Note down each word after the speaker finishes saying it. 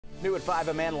New at 5,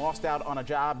 a man lost out on a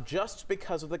job just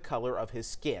because of the color of his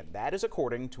skin. That is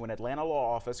according to an Atlanta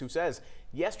law office who says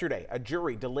yesterday a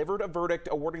jury delivered a verdict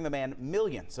awarding the man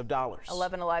millions of dollars.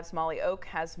 11 Alive's Molly Oak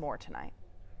has more tonight.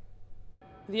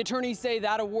 The attorneys say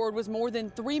that award was more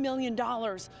than $3 million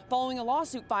following a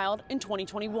lawsuit filed in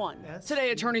 2021.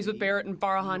 Today, attorneys with Barrett and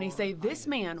Farahani say this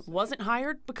man wasn't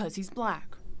hired because he's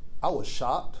black. I was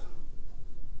shocked.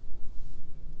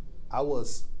 I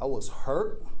was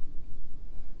hurt.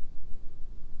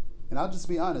 And I'll just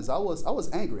be honest, I was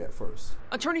angry at first.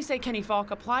 Attorneys say Kenny Faulk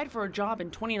applied for a job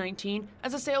in 2019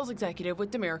 as a sales executive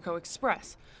with Dimerco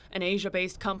Express, an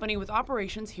Asia-based company with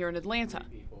operations here in Atlanta.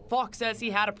 Faulk says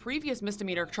he had a previous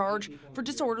misdemeanor charge for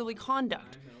disorderly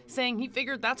conduct, saying he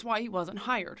figured that's why he wasn't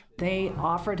hired. They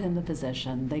offered him the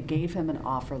position. They gave him an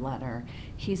offer letter.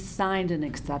 He signed and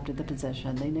accepted the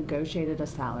position. They negotiated a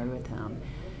salary with him.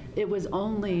 It was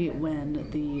only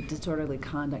when the disorderly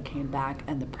conduct came back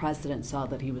and the president saw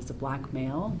that he was a black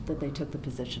male that they took the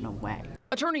position away.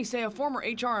 Attorneys say a former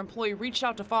HR employee reached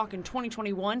out to Faulk in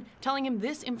 2021 telling him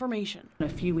this information. A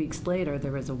few weeks later,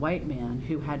 there was a white man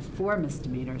who had 4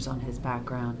 misdemeanors on his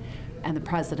background, and the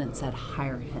president said,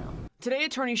 hire him. Today,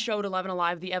 attorneys showed 11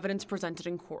 Alive the evidence presented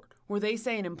in court, where they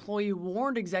say an employee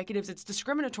warned executives it's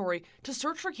discriminatory to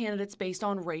search for candidates based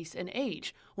on race and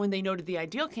age, when they noted the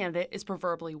ideal candidate is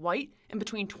preferably white and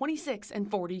between 26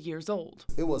 and 40 years old.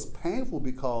 It was painful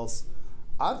because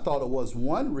I thought it was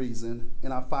one reason,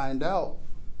 and I find out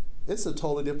it's a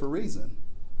totally different reason.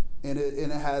 And it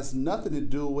has nothing to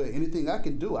do with anything I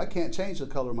can do. I can't change the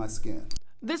color of my skin.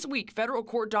 This week, federal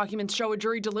court documents show a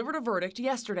jury delivered a verdict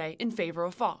yesterday in favor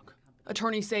of Faulk.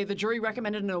 Attorneys say the jury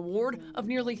recommended an award of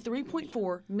nearly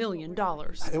 $3.4 million.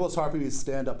 It was hard for me to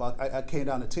stand up. I came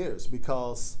down to tears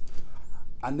because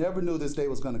I never knew this day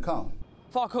was going to come.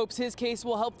 Faulk hopes his case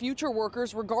will help future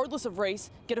workers, regardless of race,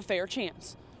 get a fair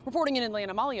chance. Reporting in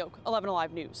Atlanta, Molly Oak, 11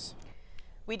 Alive News.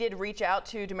 We did reach out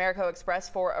to Dimerco Express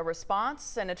for a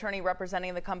response. An attorney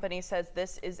representing the company says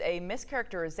this is a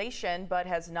mischaracterization, but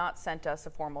has not sent us a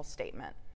formal statement.